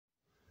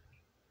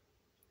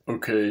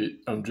Okay,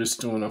 I'm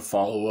just doing a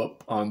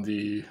follow-up on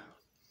the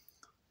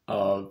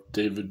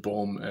David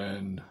Bohm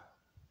and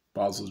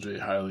Basil J.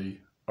 Hiley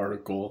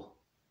article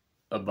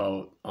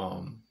about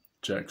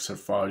Jack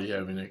Sarfati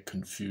having a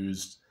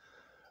confused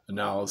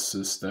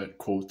analysis that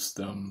quotes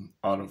them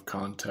out of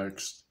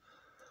context.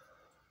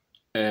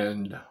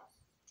 And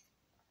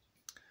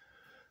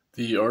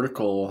the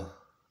article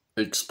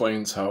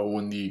explains how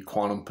when the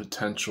quantum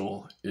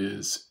potential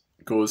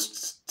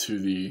goes to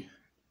the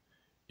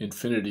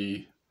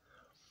infinity,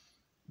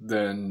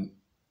 then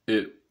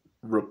it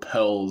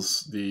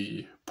repels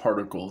the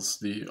particles,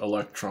 the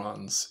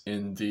electrons,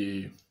 in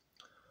the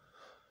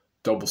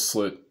double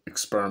slit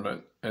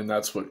experiment, and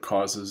that's what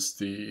causes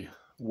the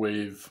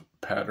wave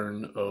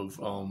pattern of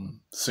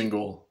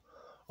single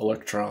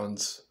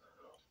electrons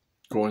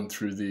going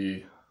through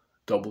the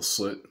double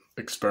slit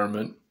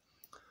experiment.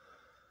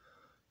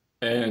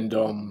 And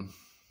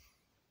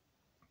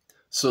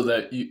so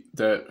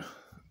that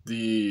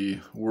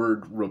the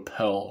word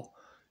repel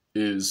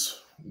is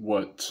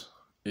what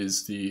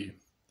is the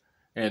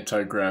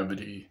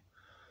antigravity,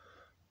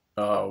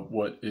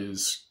 what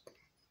is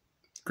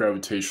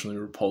gravitationally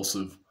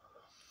repulsive.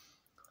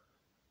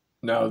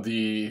 Now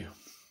the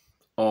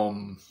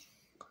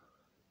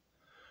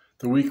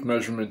weak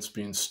measurements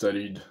being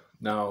studied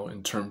now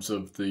in terms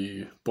of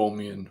the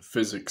Bohmian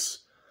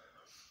physics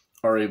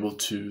are able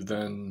to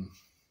then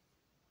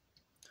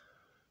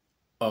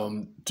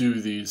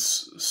do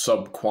these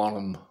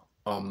subquantum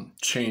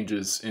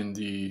changes in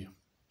the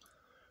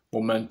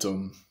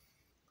momentum,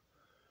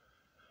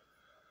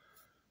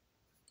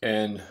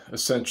 and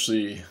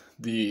essentially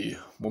the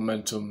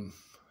momentum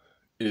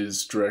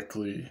is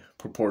directly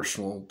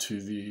proportional to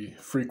the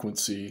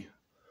frequency.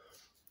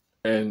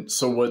 And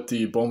so what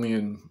the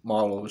Bohmian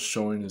model is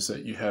showing is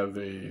that you have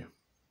the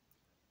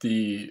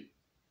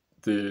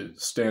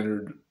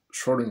standard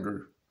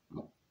Schrodinger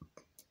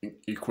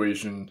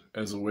equation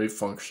as a wave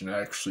function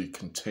actually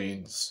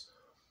contains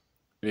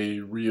a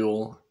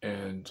real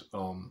and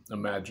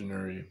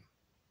imaginary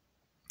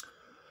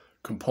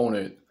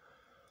component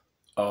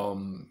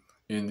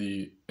in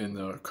the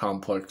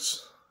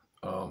complex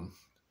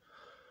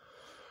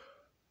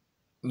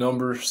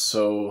numbers.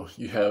 So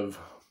you have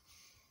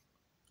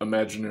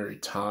imaginary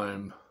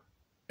time,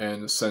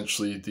 and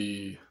essentially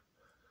the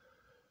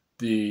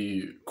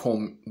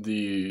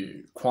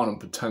quantum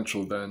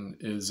potential then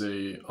is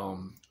a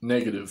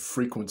negative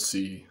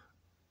frequency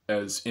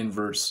as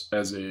inverse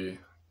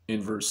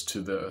to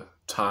the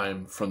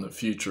time from the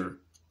future.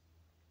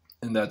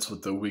 And that's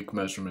what the weak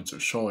measurements are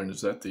showing,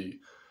 is that the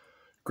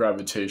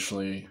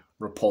gravitationally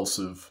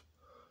repulsive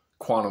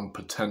quantum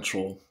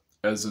potential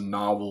as a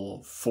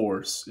novel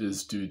force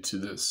is due to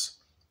this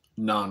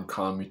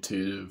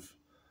noncommutative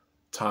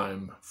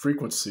time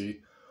frequency.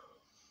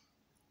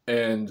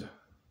 And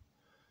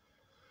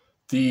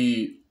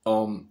the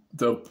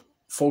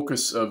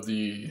focus of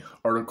the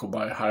article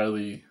by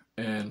Hiley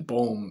and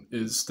Bohm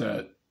is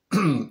that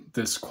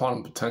this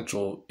quantum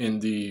potential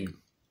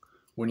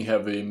when you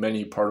have a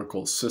many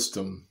particle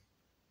system,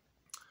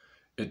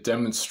 it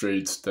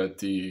demonstrates that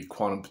the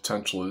quantum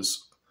potential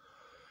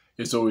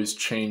is always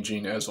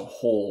changing as a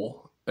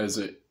whole, as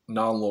a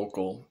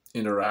non-local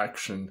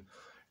interaction,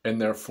 and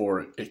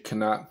therefore it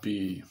cannot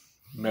be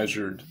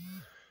measured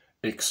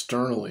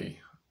externally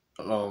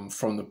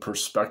from the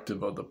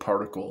perspective of the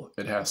particle.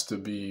 It has to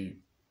be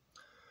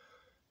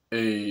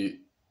a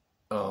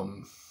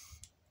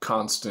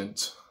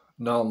constant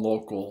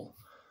non-local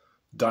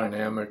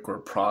dynamic or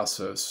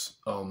process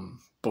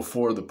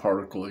before the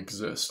particle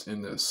exists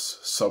in this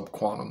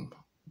subquantum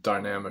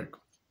dynamic.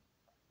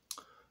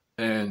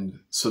 And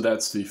so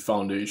that's the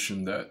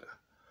foundation that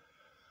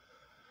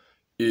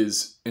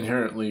is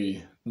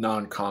inherently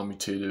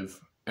non-commutative,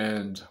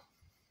 and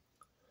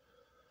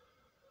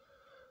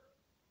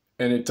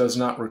it does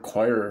not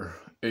require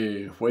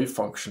a wave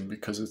function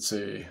because it's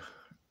a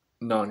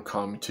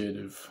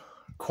non-commutative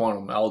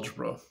quantum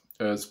algebra,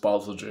 as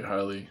Basil J.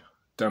 Hiley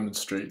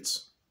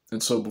demonstrates.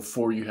 And so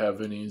before you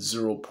have any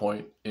 0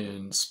 point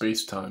in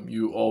space-time,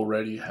 you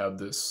already have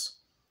this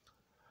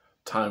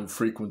time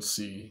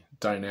frequency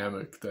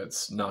dynamic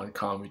that's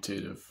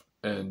non-commutative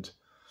and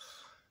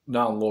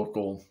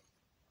non-local,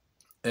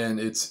 and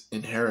it's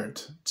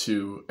inherent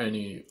to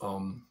any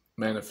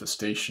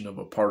manifestation of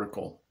a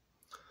particle.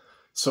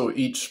 So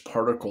each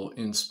particle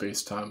in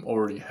space-time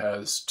already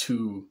has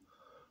 2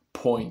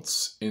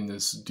 points in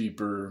this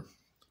deeper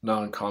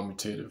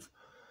non-commutative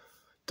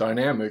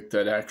dynamic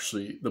that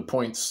actually, the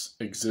points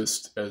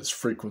exist as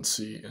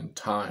frequency and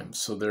time.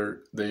 So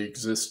they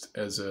exist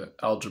as an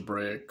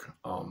algebraic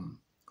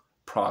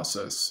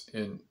process,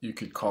 and you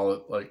could call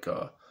it like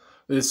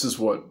this is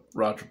what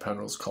Roger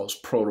Penrose calls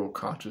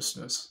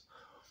proto-consciousness.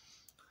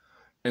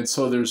 And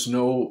so there's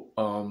no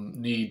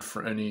need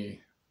for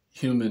any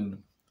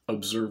human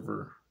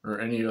observer or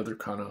any other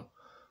kind of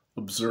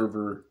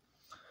observer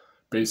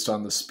based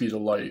on the speed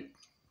of light.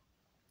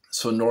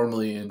 So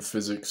normally in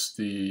physics,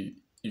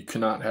 you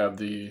cannot have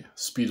the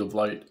speed of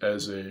light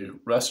as a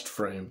rest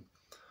frame.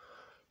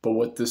 But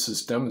what this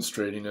is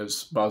demonstrating,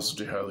 as Basil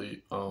J.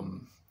 Hiley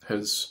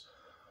has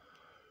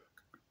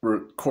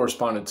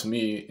corresponded to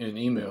me in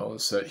email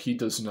is that he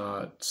does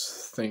not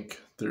think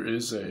there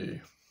is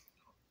a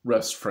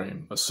rest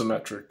frame, a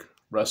symmetric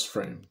rest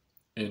frame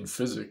in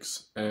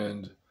physics.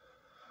 And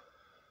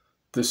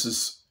this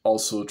is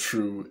also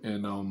true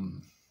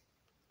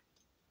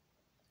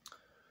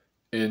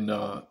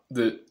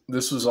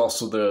this was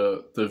also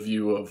the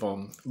view of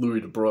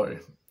Louis de Broglie,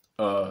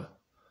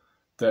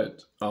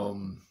 that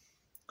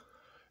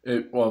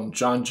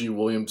John G.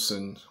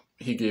 Williamson,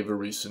 he gave a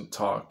recent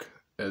talk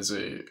as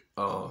a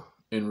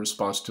in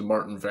response to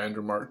Martin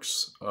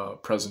Vandermark's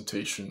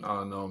presentation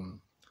on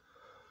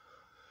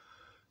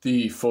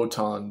the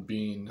photon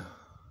being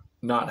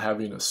not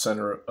having a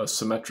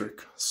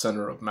symmetric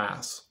center of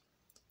mass.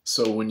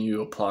 So when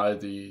you apply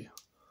the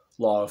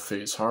law of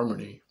phase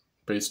harmony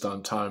based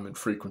on time and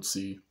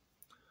frequency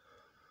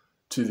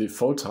to the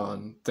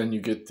photon, then you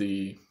get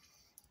the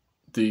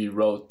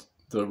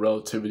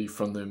relativity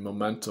from the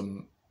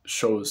momentum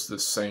shows the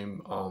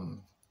same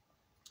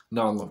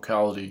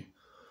non-locality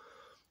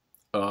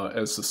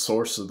as the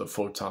source of the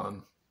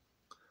photon,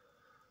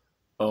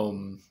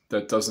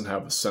 that doesn't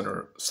have a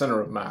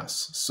center of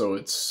mass. So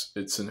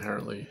it's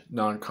inherently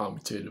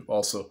non-commutative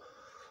also,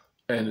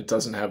 and it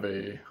doesn't have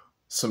a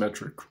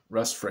symmetric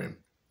rest frame.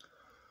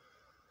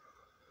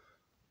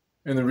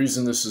 And the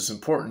reason this is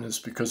important is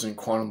because in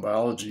quantum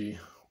biology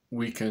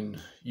we're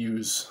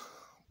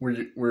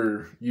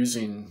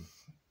using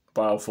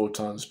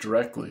biophotons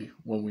directly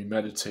when we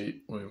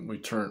meditate, when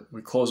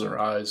we close our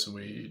eyes and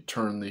we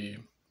turn the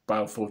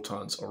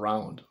biophotons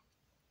around.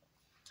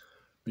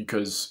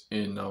 Because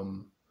in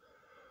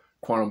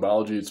quantum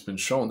biology, it's been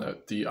shown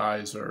that the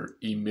eyes are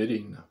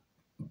emitting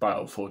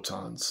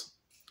biophotons.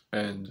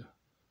 And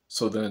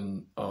so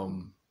then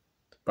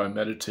by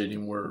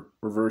meditating, we're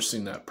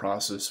reversing that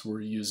process.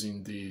 We're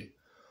using the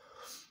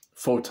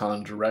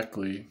photon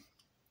directly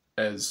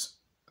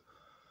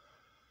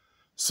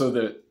so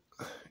that,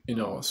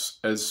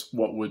 as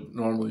what would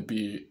normally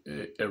be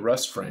a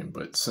rest frame,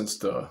 but since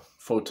the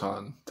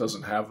photon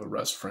doesn't have a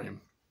rest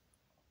frame,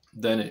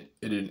 then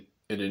it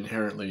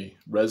inherently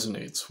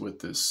resonates with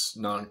this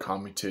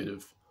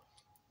non-commutative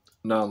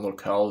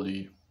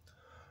non-locality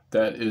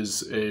that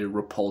is a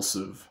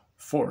repulsive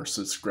force.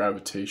 It's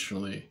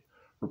gravitationally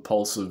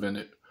repulsive and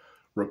it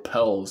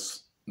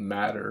repels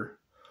matter,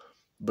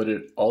 but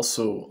it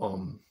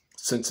also,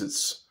 since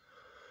it's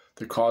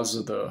the cause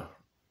of the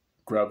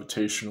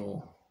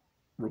gravitational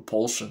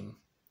repulsion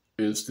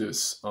is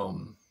this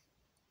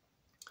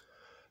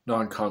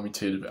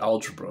non-commutative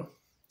algebra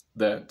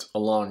that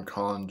Alain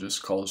Kahn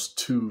just calls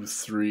 2,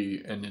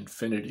 3, and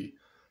infinity,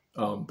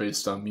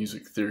 based on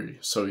music theory.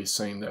 So he's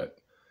saying that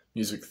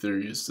music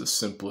theory is the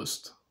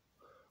simplest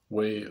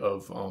way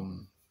of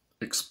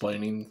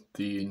explaining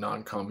the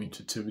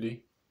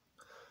non-commutativity.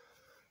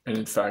 And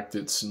in fact,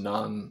 it's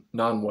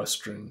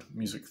non-Western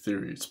music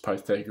theory. It's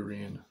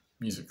Pythagorean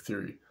music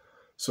theory.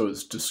 So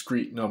it's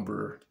discrete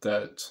number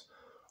that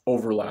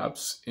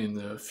overlaps in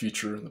the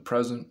future and the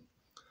present.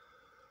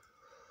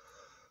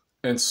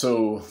 And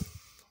so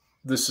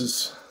this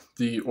is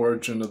the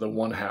origin of the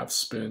 1/2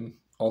 spin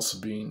also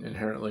being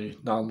inherently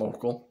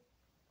non-local.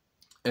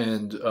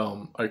 And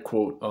I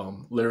quote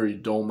Larry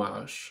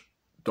Domash,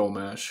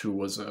 who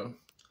was a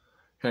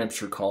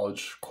Hampshire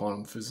College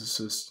quantum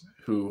physicist,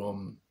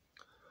 who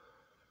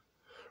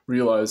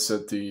realized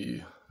that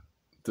the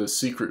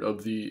secret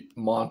of the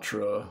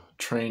mantra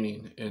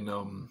training in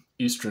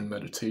Eastern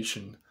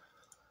meditation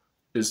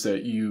is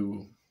that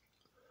you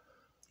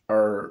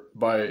are,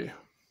 by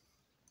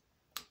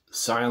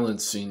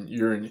silencing,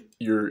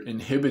 you're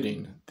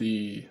inhibiting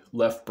the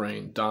left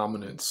brain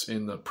dominance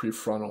in the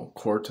prefrontal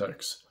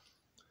cortex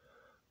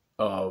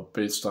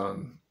based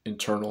on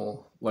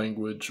internal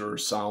language or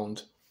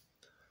sound,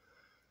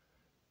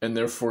 and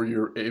therefore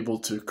you're able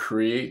to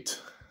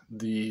create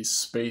the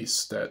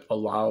space that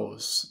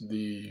allows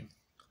the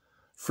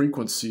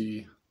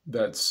frequency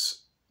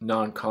that's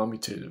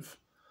non-commutative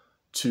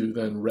to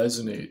then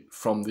resonate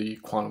from the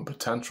quantum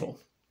potential,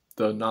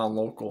 the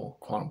non-local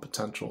quantum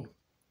potential,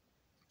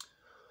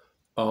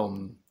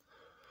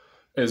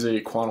 as a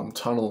quantum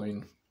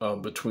tunneling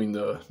between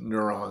the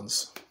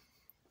neurons.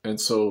 And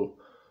so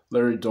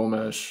Larry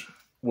Domash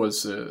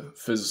was a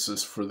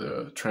physicist for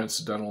the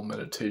Transcendental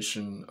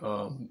Meditation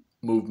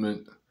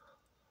movement,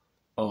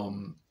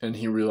 and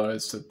he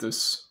realized that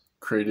this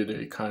created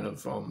a kind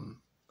of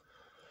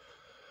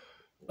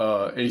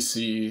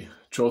A.C.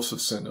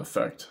 Josephson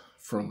effect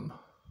from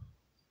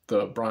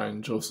the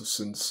Brian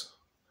Josephson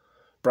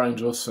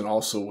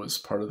also was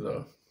part of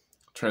the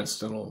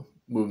Transcendental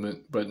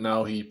movement, but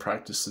now he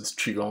practices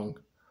Qigong.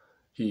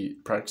 He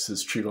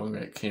practices Qigong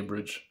at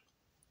Cambridge.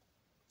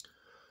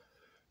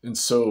 And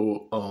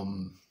so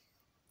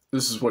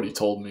this is what he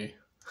told me,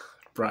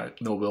 Brian,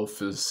 Nobel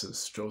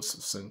physicist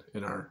Josephson,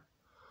 in our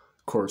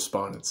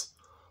correspondence.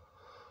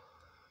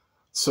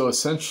 So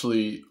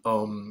essentially,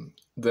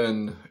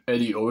 then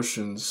Eddie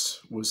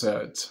Oceans was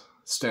at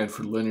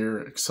Stanford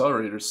Linear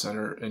Accelerator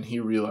Center, and he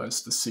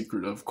realized the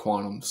secret of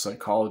quantum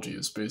psychology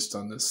is based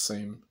on this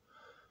same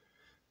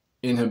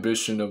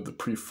inhibition of the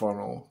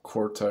prefrontal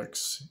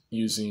cortex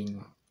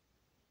using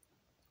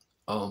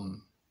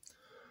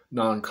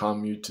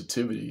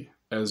noncommutativity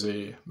as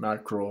a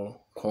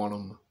macro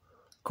quantum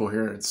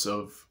coherence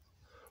of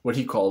what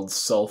he called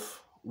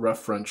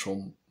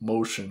self-referential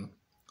motion,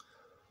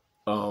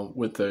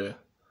 with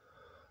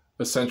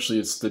essentially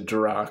it's the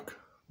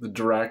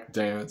Dirac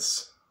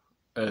dance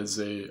as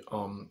a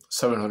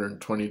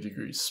 720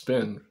 degree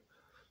spin,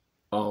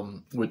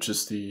 which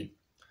is the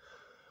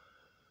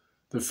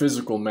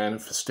physical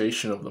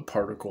manifestation of the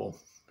particle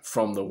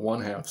from the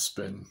 1/2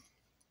 spin.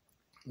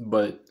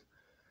 But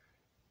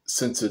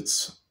since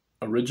it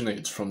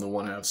originates from the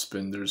 1/2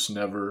 spin, there's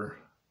never,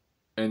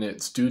 and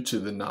it's due to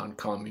the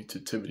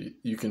noncommutativity,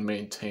 you can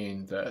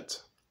maintain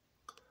that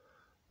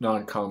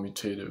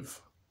noncommutative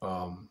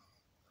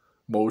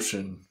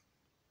motion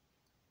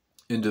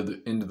into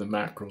the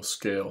macro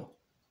scale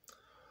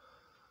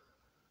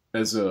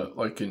as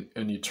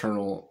an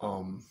eternal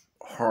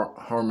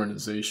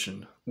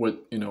harmonization,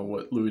 what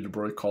Louis de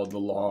Broglie called the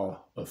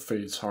law of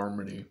phase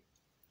harmony.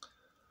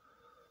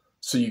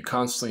 So you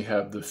constantly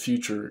have the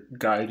future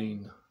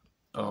guiding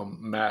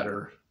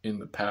matter in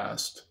the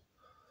past,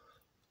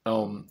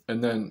 and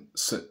then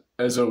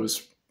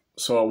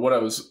what I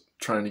was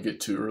trying to get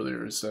to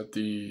earlier is that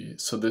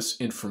this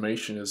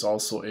information is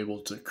also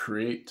able to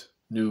create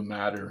new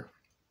matter.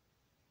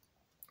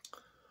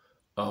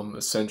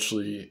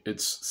 Essentially,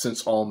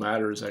 since all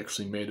matter is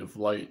actually made of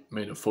light,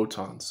 made of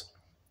photons.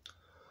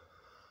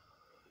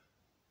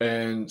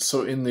 And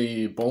so in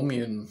the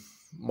Bohmian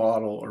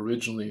model,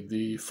 originally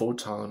the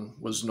photon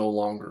was no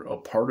longer a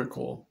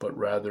particle, but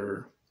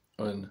rather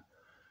an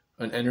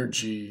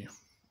energy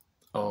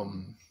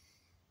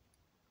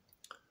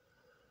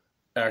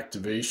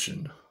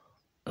activation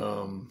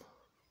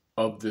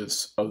of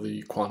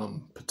the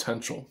quantum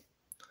potential.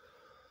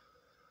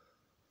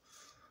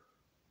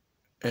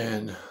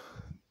 And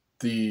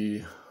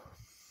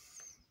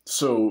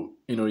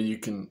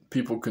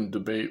people can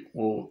debate,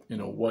 well,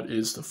 what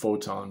is the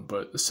photon?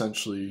 But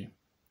essentially,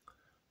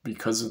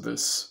 because of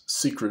this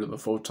secret of the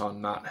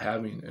photon not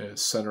having a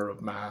center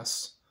of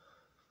mass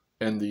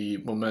and the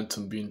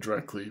momentum being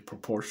directly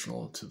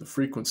proportional to the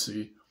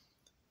frequency,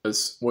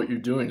 what you're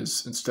doing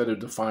is, instead of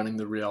defining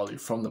the reality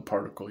from the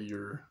particle,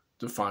 you're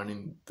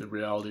defining the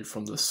reality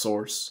from the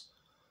source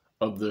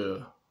of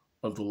the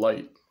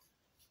light.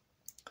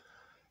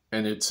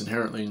 And it's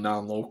inherently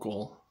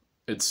non-local.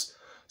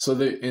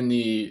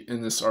 In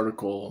this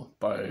article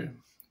by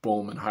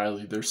Bohm and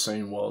Hiley, they're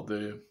saying, well,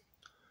 the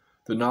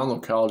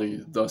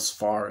non-locality thus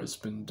far has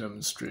been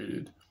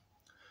demonstrated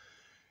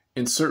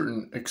in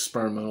certain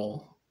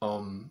experimental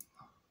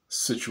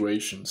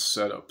situations,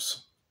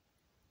 setups,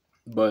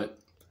 but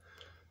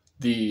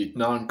the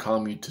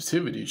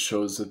noncommutativity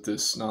shows that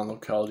this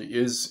non-locality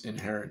is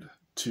inherent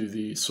to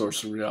the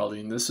source of reality,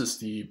 and this is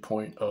the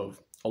point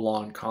of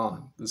Alan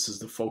Khan. This is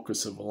the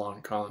focus of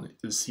Alan Khan.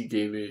 He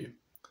gave a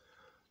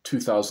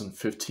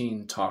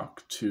 2015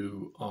 talk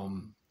to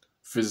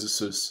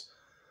physicists,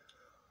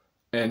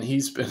 and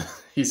he's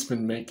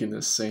been making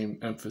this same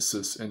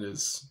emphasis in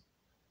his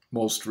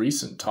most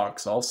recent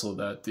talks also,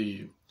 that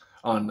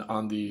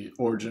on the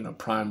origin of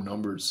prime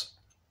numbers,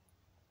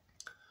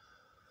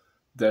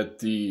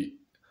 that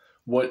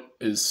what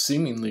is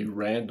seemingly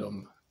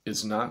random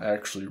is not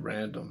actually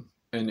random.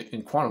 And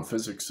in quantum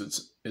physics,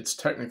 it's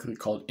technically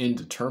called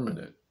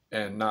indeterminate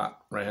and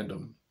not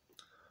random.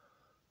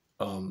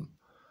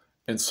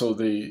 And so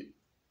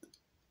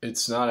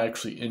it's not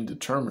actually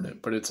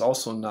indeterminate, but it's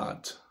also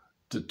not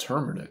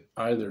determinate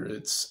either.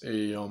 It's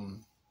a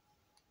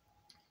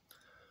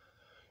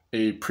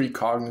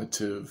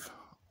precognitive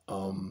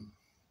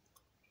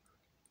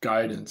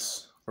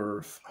guidance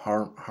or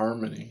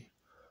harmony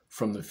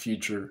from the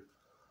future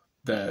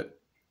that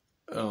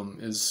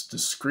is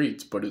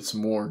discrete, but it's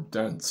more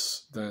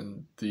dense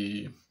than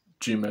the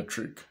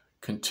geometric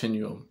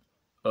continuum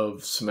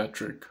of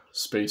symmetric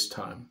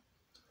space-time.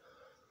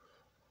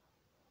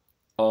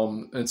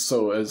 And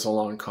so, as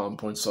Alan Khan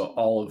points out,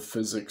 all of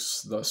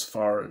physics thus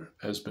far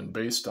has been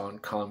based on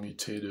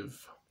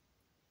commutative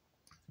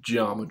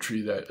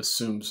geometry that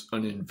assumes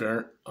an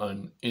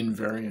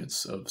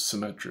invariance of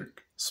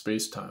symmetric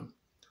space-time.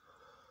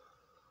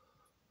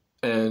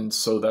 And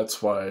so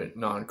that's why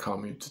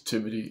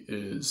noncommutativity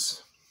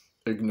is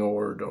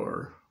ignored,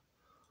 or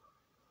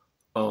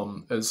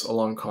as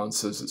Alan Khan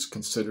says, it's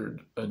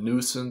considered a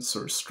nuisance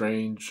or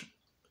strange.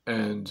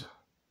 And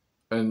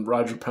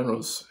Roger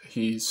Penrose,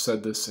 he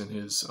said this in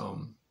his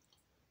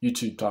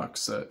YouTube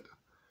talks, that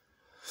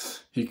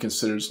he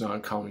considers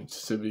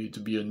noncommutativity to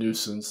be a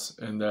nuisance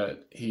and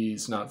that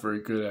he's not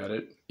very good at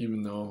it,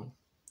 even though,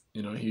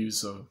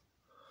 he's a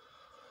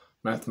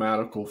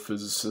mathematical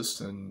physicist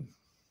and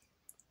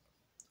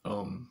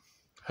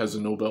has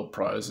a Nobel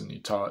Prize, and he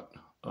taught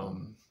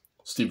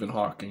Stephen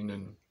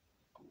Hawking,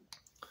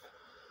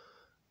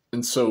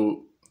 and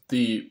so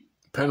the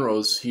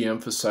Penrose, he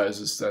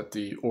emphasizes that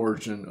the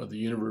origin of the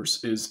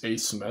universe is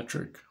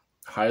asymmetric,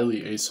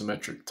 highly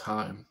asymmetric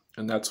time,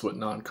 and that's what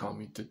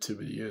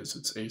noncommutativity is.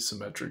 It's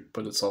asymmetric,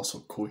 but it's also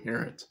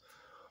coherent.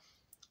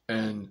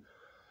 And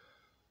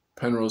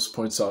Penrose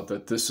points out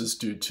that this is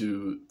due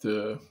to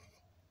the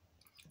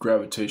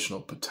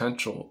gravitational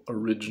potential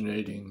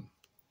originating.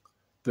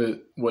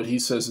 What he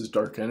says is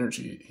dark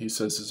energy, he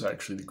says is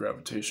actually the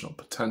gravitational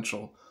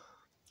potential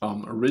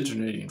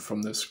originating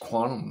from this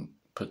quantum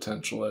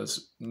potential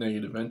as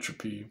negative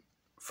entropy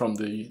from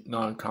the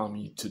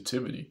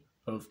noncommutativity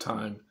of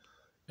time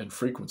and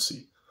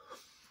frequency.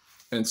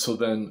 And so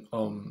then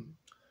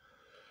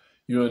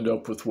you end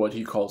up with what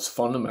he calls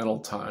fundamental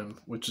time,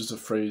 which is a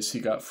phrase he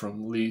got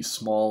from Lee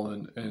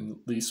Smolin, and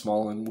Lee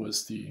Smolin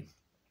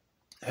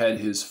had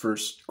his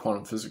first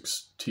quantum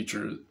physics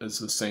teacher as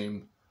the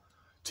same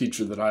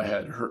teacher that I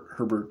had,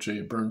 Herbert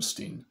J.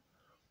 Bernstein,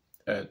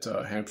 at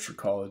Hampshire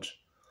College.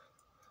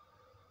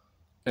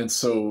 And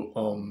so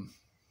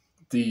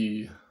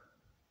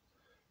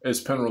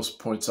as Penrose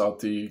points out,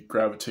 the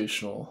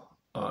gravitational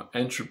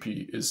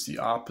entropy is the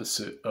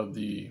opposite of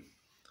the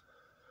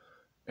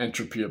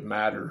entropy of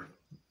matter.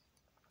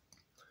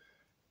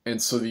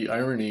 And so the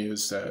irony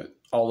is that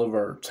all of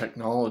our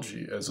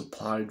technology as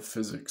applied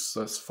physics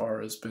thus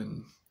far has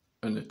been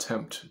an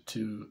attempt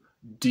to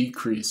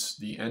decrease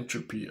the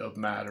entropy of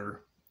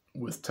matter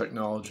with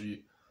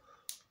technology,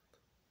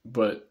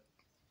 but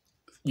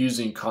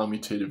using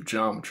commutative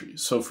geometry.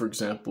 So for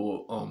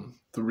example,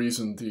 the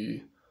reason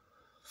the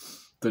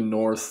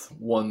North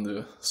won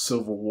the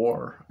Civil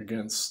War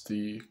against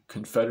the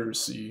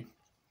Confederacy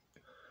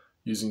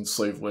using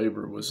slave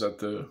labor was that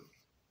the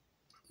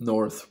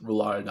North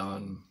relied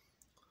on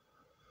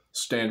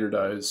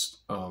standardized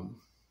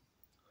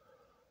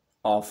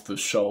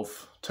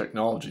off-the-shelf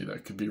technology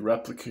that could be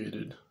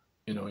replicated,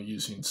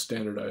 using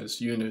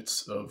standardized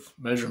units of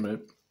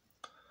measurement.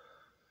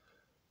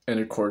 And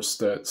of course,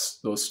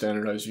 those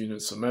standardized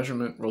units of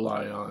measurement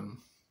rely on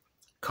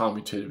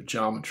commutative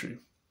geometry.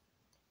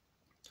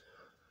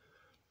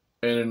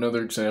 And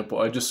another example,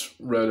 I just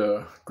read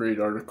a great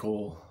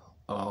article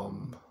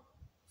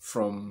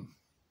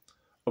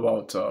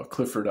about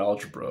Clifford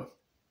algebra,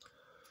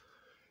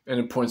 and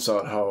it points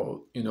out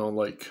how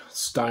like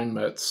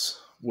Steinmetz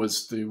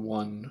was the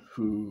one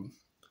who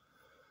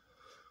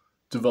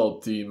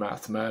developed the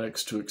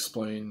mathematics to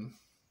explain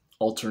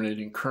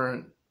alternating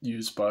current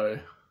used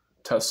by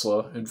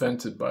Tesla,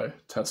 invented by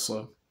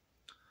Tesla,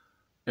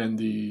 and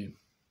the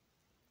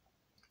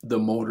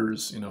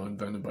motors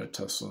invented by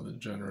Tesla, the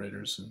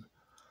generators,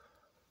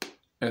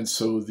 and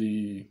so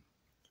the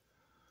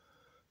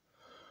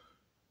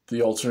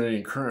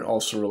alternating current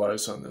also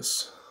relies on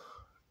this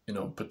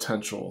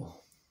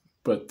potential,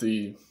 but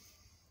the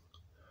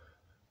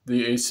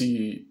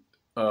AC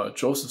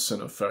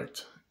Josephson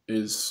effect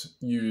is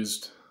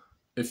used.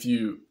 If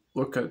you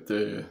look at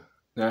the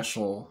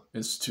National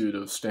Institute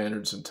of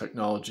Standards and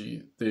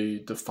Technology, they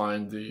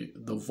define the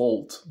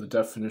volt. The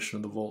definition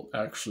of the volt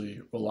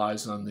actually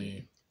relies on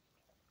the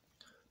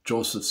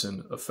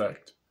Josephson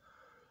effect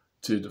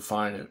to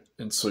define it.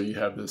 And so you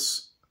have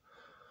this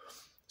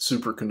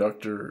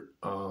superconductor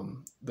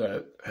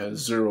that has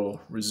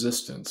zero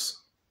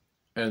resistance,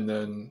 and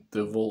then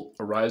the volt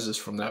arises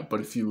from that. But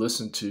if you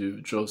listen to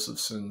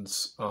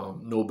Josephson's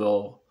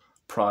Nobel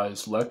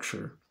Prize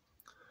lecture,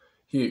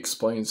 he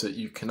explains that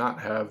you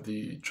cannot have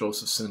the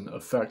Josephson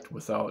effect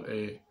without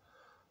a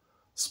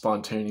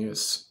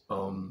spontaneous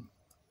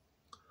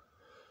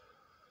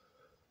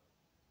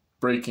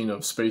breaking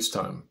of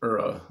space-time,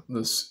 or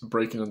this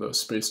breaking of the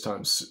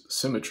space-time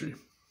symmetry.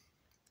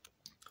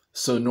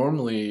 So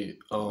normally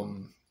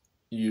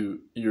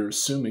you're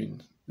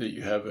assuming that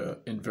you have an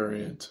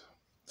invariant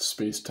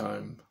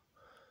space-time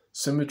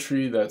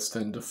symmetry that's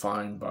then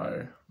defined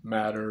by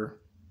matter.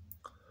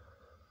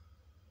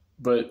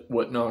 But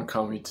what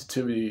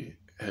noncommutativity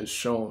has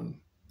shown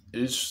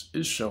is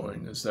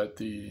that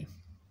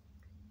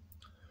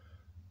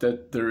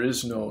that there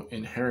is no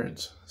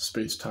inherent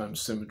space-time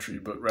symmetry,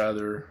 but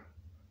rather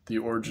the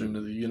origin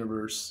of the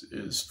universe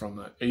is from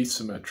an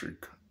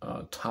asymmetric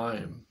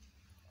time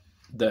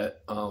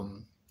that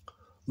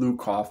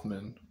Luke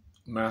Hoffman,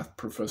 math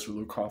professor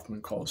Luke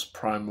Hoffman, calls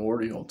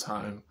primordial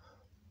time,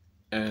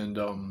 and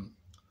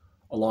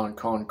Alon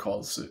Kahn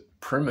calls it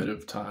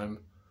primitive time,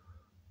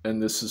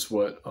 and this is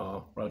what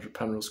Roger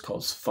Penrose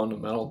calls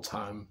fundamental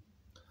time.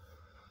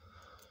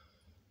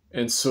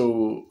 And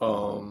so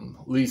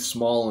Lee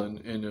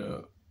Smolin, in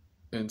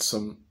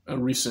a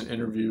recent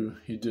interview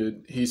he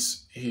did,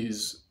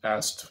 he's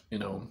asked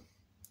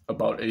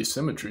about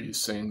asymmetry. He's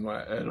saying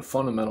that at a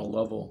fundamental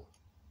level,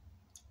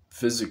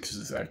 physics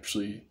is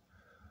actually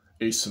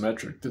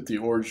asymmetric, that the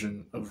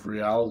origin of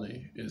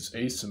reality is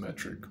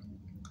asymmetric,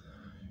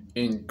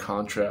 in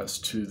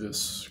contrast to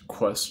this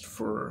quest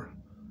for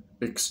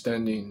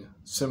extending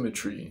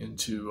symmetry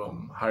into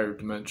higher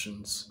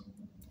dimensions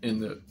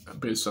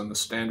based on the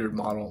standard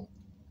model.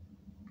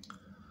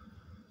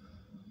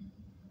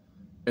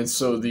 And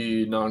so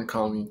the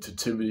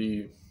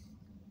noncommutativity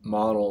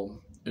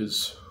model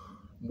is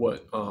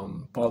what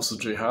Basil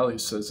J. Hiley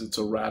says it's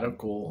a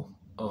radical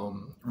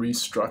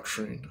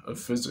restructuring of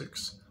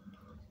physics.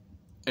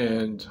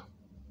 And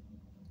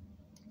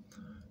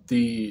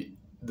the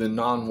the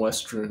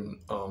non-Western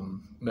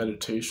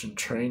meditation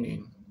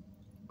training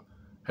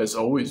has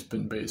always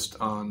been based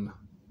on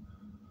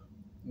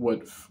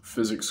what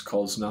physics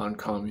calls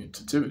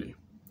noncommutativity.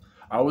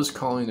 I was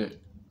calling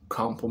it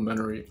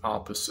complementary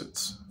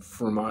opposites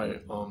for my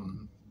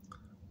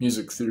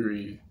music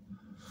theory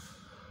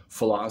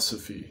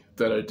philosophy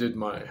that I did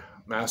my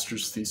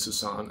master's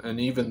thesis on. And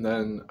even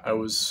then, I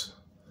was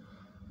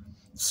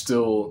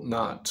still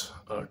not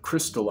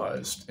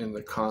crystallized in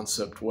the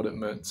concept, what it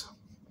meant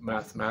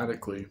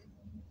mathematically.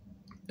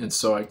 And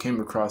so I came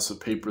across a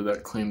paper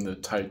that claimed the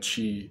Tai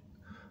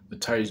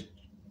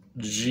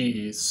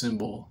Chi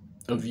symbol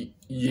of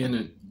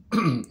yin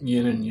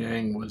and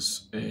yang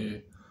was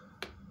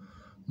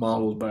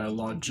modeled by a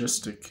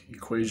logistic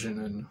equation.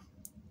 And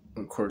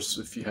of course,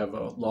 if you have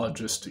a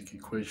logistic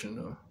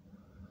equation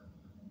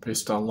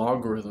based on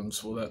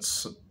logarithms, well,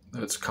 that's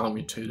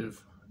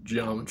commutative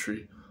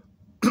geometry.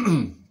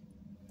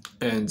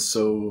 And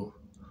so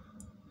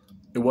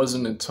it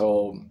wasn't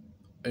until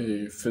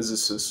a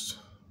physicist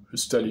who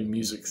studied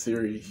music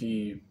theory,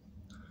 he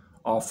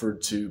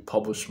offered to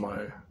publish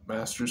my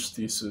master's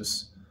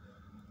thesis,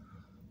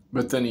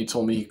 but then he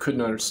told me he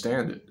couldn't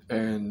understand it.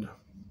 And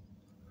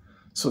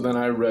so then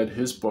I read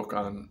his book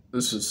on,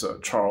 this is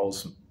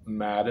Charles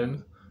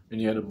Madden, and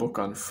he had a book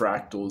on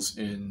fractals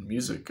in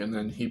music. And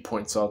then he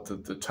points out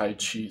that the Tai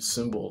Chi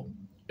symbol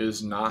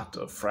is not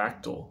a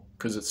fractal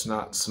because it's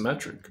not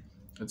symmetric,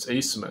 it's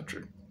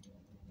asymmetric.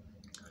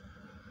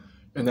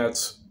 And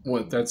that's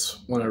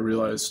when I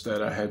realized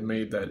that I had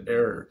made that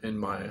error in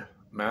my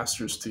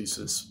master's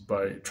thesis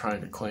by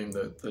trying to claim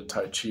that the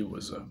Tai Chi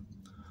was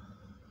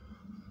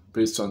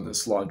based on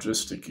this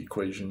logistic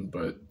equation,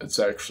 but it's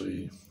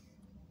actually,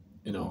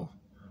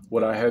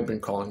 what I had been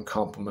calling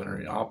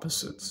complementary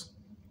opposites.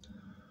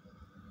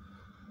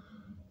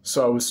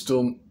 So I was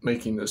still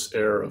making this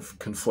error of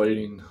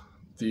conflating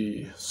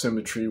the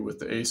symmetry with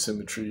the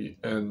asymmetry,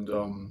 and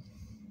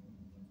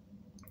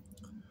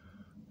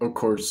of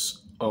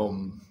course,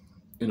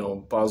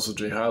 Basil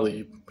J.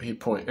 Hiley,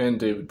 and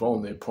David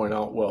Bohm, they point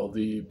out, well,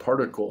 the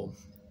particle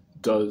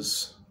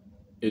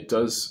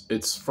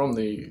it's from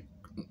the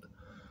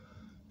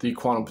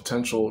quantum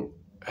potential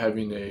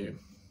having a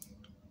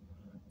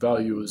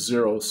value of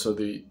 0, so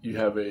you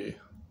have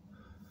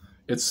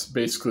it's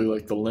basically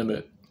like the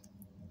limit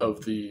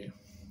of the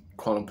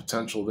quantum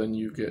potential, then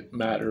you get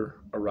matter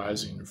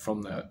arising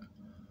from that.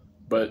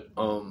 But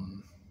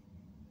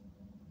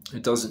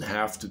it doesn't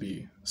have to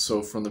be.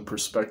 So from the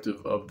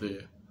perspective of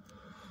the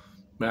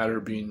matter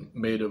being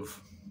made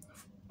of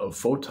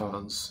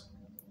photons,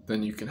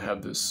 then you can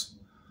have this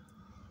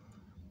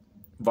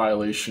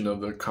violation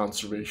of the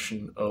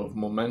conservation of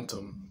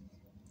momentum.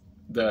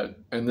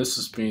 And this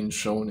is being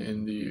shown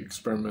in the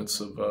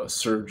experiments of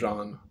Sir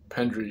John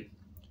Pendry.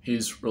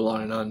 He's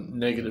relying on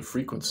negative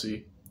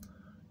frequency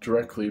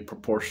directly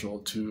proportional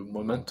to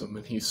momentum,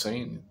 and he's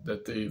saying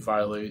that they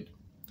violate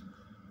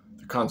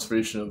the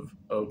conservation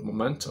of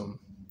momentum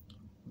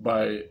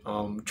by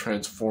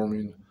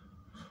transforming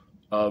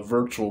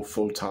virtual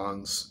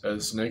photons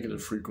as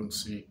negative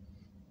frequency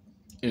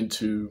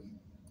into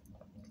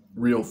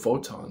real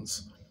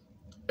photons.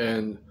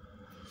 And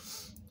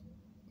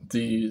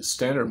the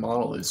standard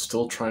model is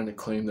still trying to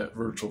claim that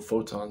virtual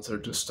photons are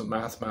just a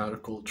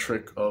mathematical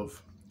trick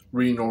of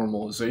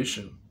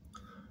renormalization.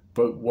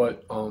 But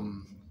what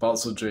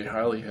Basil J.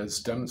 Hiley has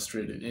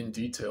demonstrated in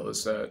detail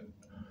is that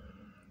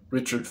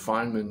Richard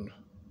Feynman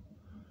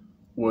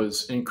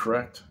was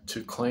incorrect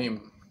to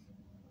claim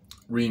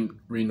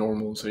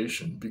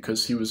renormalization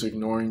because he was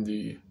ignoring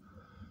the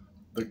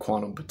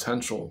quantum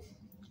potential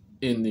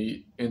in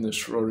the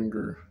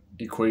Schrödinger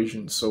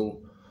equation.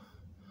 So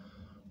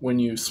when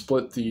you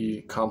split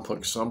the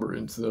complex number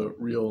into the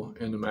real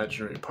and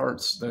imaginary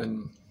parts,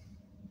 then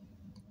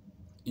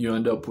you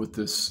end up with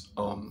this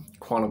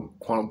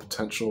quantum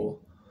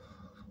potential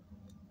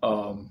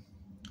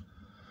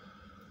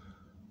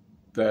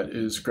that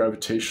is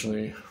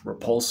gravitationally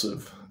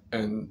repulsive,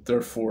 and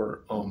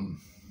therefore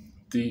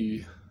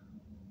you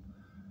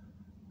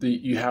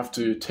have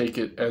to take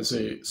it as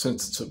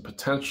since it's a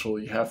potential,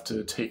 you have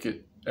to take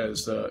it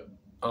as the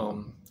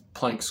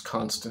Planck's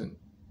constant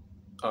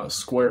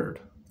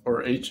squared,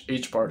 or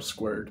h bar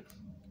squared.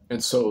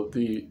 And so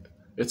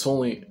it's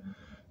only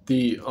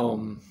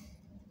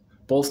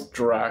both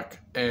Dirac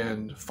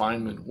and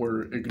Feynman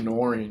were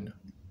ignoring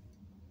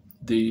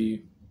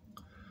the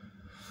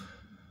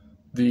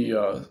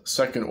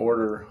second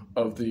order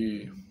of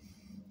the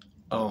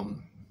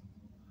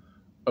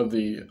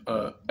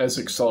as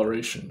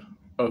acceleration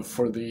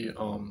for the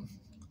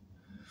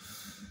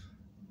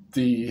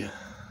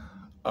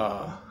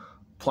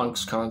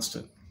Planck's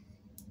constant.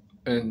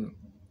 And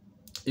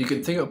you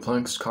can think of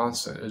Planck's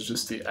constant as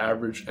just the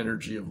average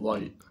energy of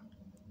light.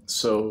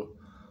 So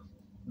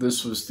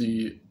this was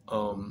the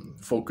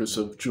focus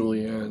of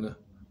Juliana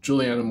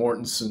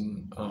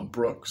Mortensen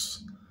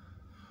Brooks.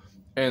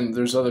 And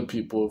there's other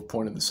people who have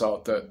pointed this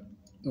out, that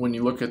when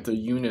you look at the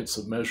units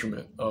of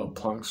measurement of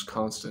Planck's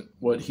constant,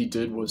 what he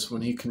did was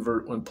when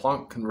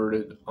Planck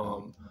converted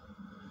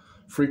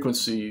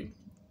frequency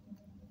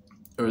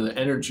or the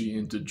energy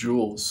into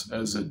joules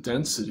as a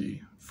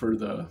density for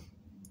the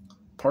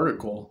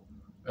particle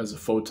as a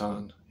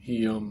photon,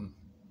 he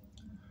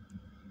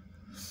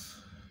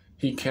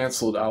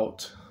canceled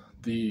out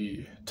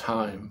the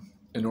time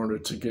in order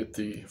to get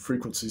the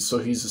frequency. So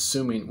he's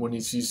assuming when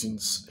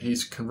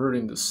he's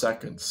converting to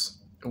seconds,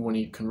 and when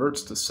he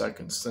converts to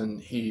seconds, then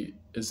he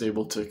is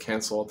able to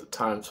cancel out the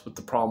times. But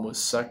the problem with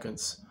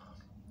seconds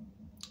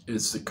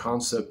is the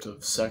concept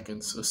of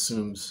seconds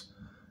assumes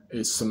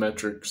a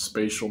symmetric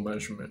spatial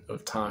measurement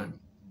of time.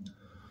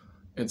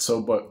 And so,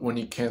 but when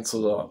he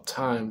canceled out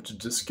time to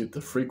just get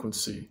the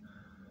frequency,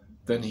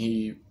 then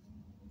he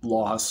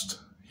lost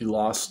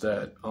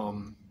that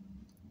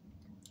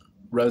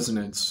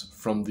resonance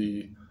from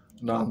the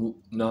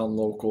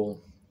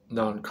non-local,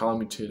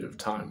 non-commutative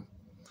time.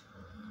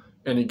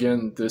 And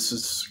again, this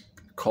is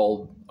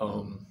called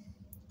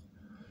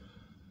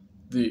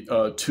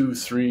the 2,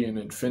 3, and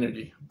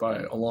infinity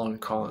by Alain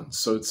Kahn.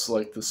 So it's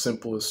like the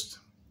simplest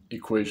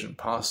equation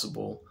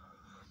possible.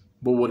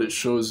 But what it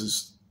shows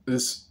is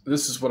this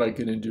is what I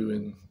get into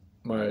in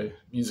my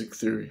music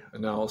theory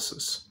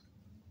analysis.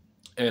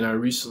 And I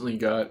recently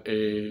got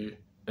an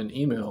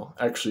email,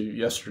 actually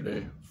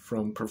yesterday,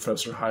 from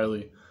Professor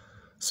Hiley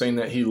saying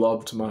that he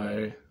loved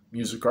my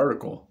music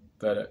article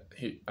that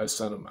I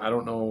sent him. I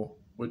don't know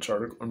which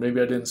article, or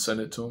maybe I didn't send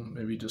it to him.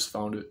 Maybe he just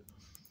found it.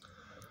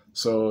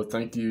 So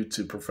thank you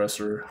to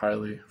Professor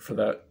Hiley for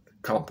that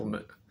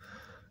compliment.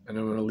 And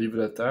I'm going to leave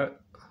it at that.